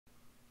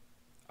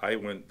I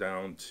went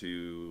down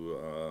to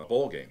a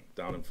bowl game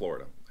down in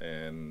Florida,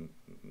 and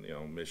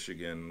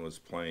Michigan was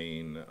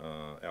playing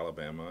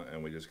Alabama,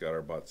 and we just got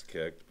our butts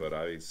kicked. But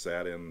I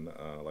sat in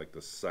like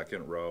the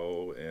second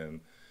row, and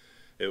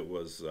it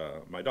was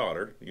my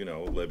daughter,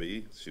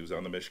 Libby. She was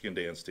on the Michigan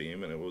dance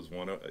team, and it was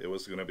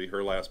going to be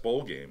her last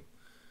bowl game.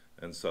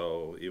 And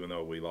so, even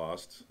though we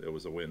lost, it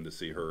was a win to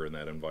see her in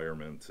that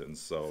environment. And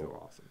So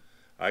awesome.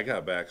 I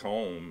got back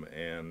home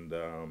and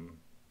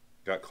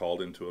got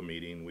called into a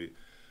meeting.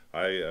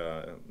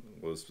 I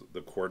was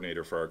the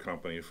coordinator for our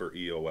company for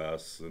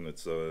EOS, and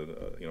it's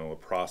a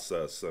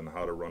process on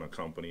how to run a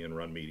company and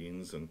run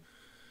meetings. And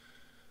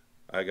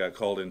I got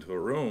called into a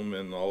room,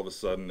 and all of a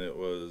sudden it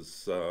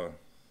was,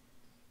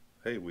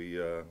 hey,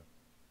 we're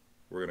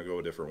going to go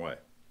a different way.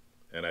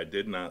 And I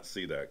did not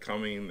see that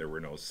coming. There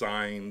were no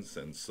signs,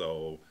 and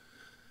so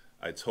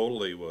I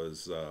totally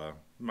was.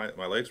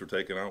 My legs were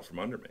taken out from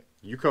under me.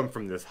 You come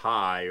from this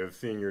high of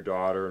seeing your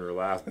daughter in her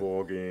last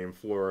bowl game,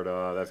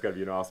 Florida. That's got to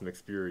be an awesome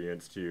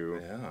experience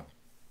too. Yeah.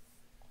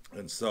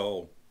 And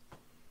so,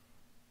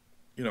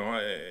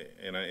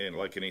 and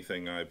like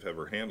anything I've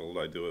ever handled,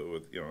 I do it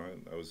with,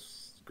 I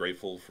was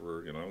grateful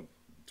for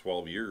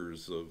 12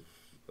 years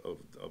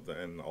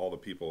and all the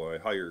people I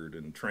hired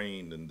and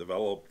trained and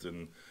developed,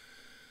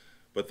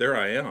 but there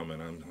I am,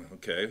 and I'm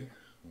okay.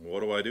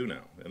 What do I do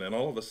now? And then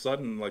all of a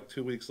sudden, like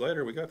 2 weeks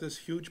later, we got this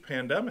huge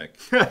pandemic.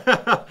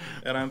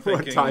 And I'm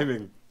thinking, what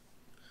timing.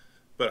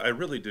 But I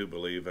really do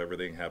believe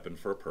everything happened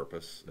for a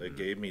purpose. It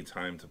gave me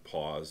time to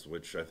pause,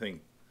 which I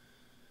think,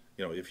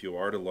 if you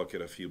are to look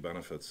at a few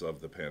benefits of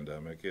the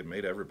pandemic, it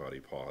made everybody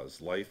pause.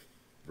 Life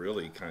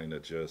really kind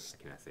of just...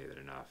 I cannot say that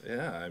enough.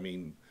 Yeah, I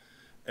mean,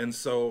 and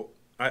so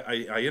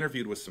I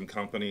interviewed with some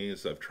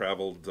companies. I've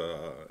traveled,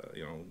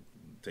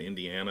 to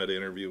Indiana to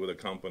interview with a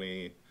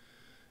company.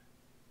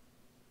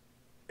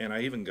 And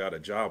I even got a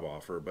job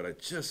offer, but it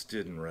just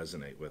didn't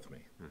resonate with me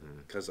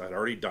because I'd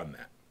already done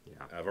that.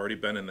 Yeah. I've already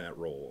been in that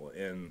role,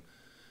 and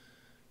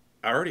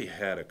I already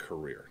had a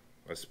career.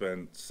 I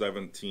spent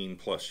 17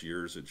 plus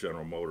years at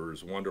General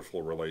Motors,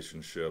 wonderful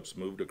relationships,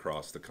 moved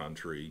across the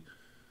country,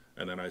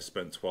 and then I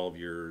spent 12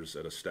 years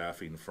at a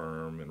staffing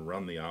firm and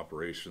run the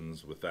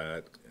operations with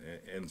that.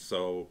 And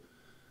so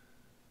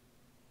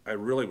I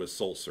really was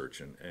soul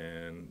searching,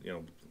 and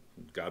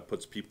God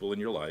puts people in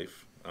your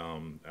life.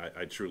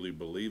 I truly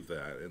believe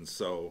that, and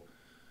so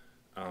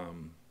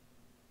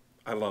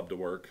I love to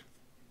work.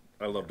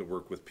 I love to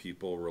work with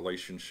people.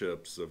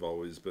 Relationships have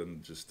always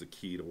been just the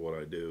key to what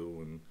I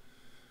do,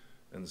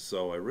 and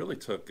so I really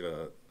took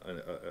a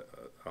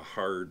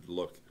hard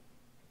look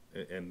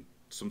and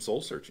some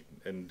soul searching,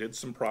 and did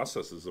some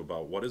processes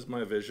about what is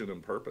my vision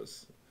and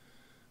purpose.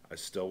 I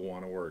still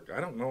want to work.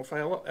 I don't know if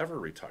I'll ever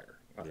retire.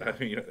 Yeah. I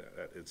mean,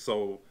 it's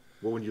so...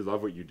 Well, when you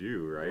love what you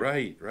do,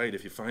 right? Right.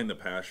 If you find the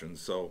passion.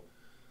 So,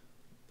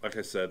 like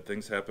I said,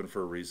 things happen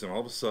for a reason. All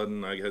of a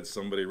sudden, I had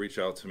somebody reach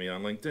out to me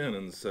on LinkedIn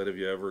and said, have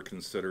you ever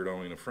considered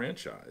owning a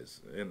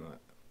franchise? And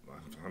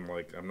I'm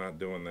like, I'm not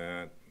doing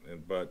that.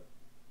 But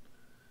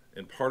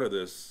in part of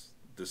this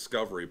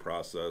discovery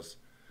process,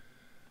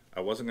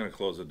 I wasn't going to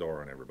close the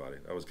door on everybody.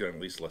 I was going to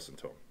at least listen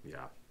to them.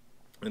 Yeah.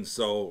 And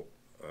so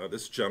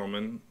this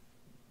gentleman,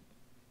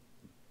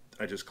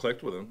 I just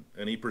clicked with him,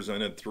 and he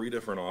presented 3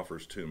 different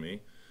offers to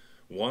me.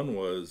 One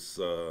was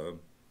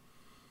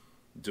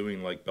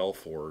doing like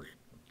Belfour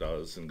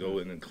does and go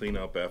in and clean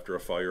up after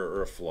a fire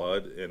or a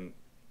flood. And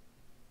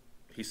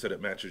he said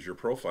it matches your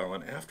profile.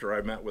 And after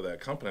I met with that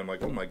company, I'm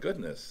like, oh my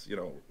goodness,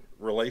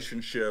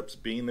 relationships,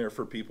 being there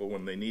for people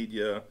when they need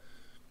you.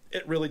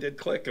 It really did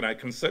click, and I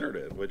considered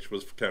it, which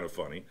was kind of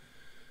funny.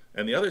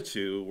 And the other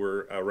 2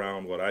 were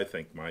around what I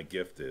think my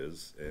gift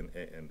is,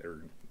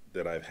 or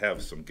that I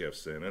have some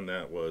gifts in, and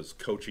that was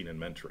coaching and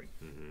mentoring.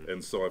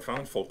 And so I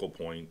found Focal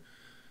Point.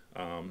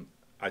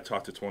 I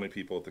talked to 20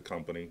 people at the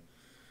company.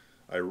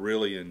 I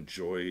really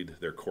enjoyed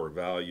their core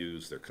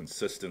values, their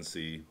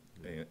consistency,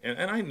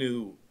 and I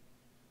knew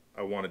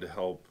I wanted to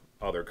help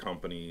other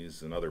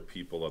companies and other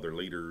people, other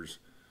leaders.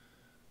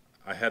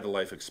 I had the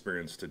life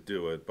experience to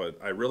do it, but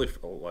I really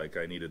felt like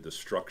I needed the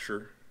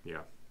structure.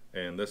 Yeah.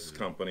 And this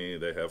company,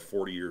 they have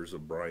 40 years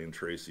of Brian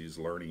Tracy's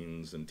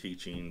learnings and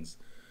teachings.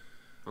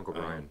 Uncle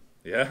Brian.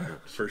 Yeah,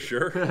 for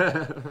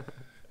sure.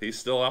 He's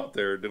still out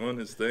there doing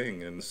his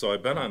thing. And so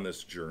I've been on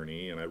this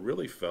journey, and I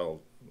really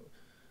felt,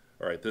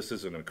 all right, this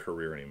isn't a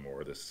career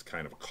anymore. This is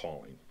kind of a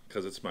calling,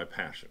 because it's my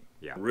passion.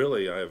 Yeah.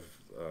 Really, I've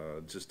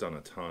just done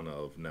a ton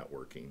of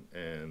networking,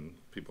 and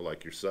people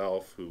like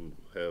yourself who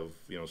have,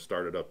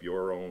 started up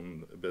your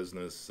own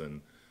business, and,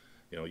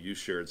 you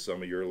shared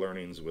some of your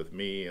learnings with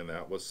me, and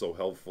that was so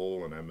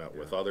helpful. And I met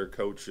with other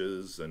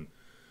coaches, and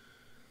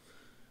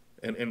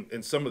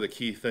some of the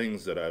key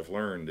things that I've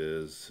learned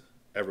is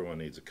everyone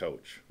needs a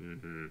coach.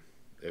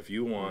 If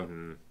you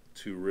want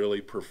to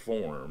really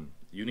perform,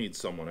 you need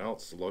someone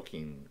else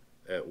looking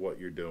at what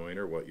you're doing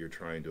or what you're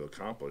trying to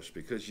accomplish,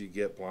 because you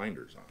get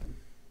blinders on.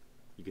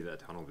 You get that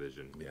tunnel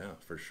vision. Yeah,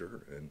 for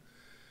sure. And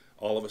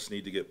all of us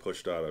need to get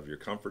pushed out of your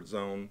comfort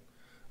zone.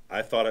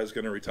 I thought I was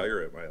going to retire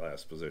at my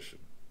last position.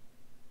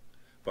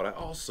 but I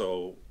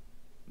also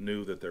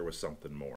knew that there was something more.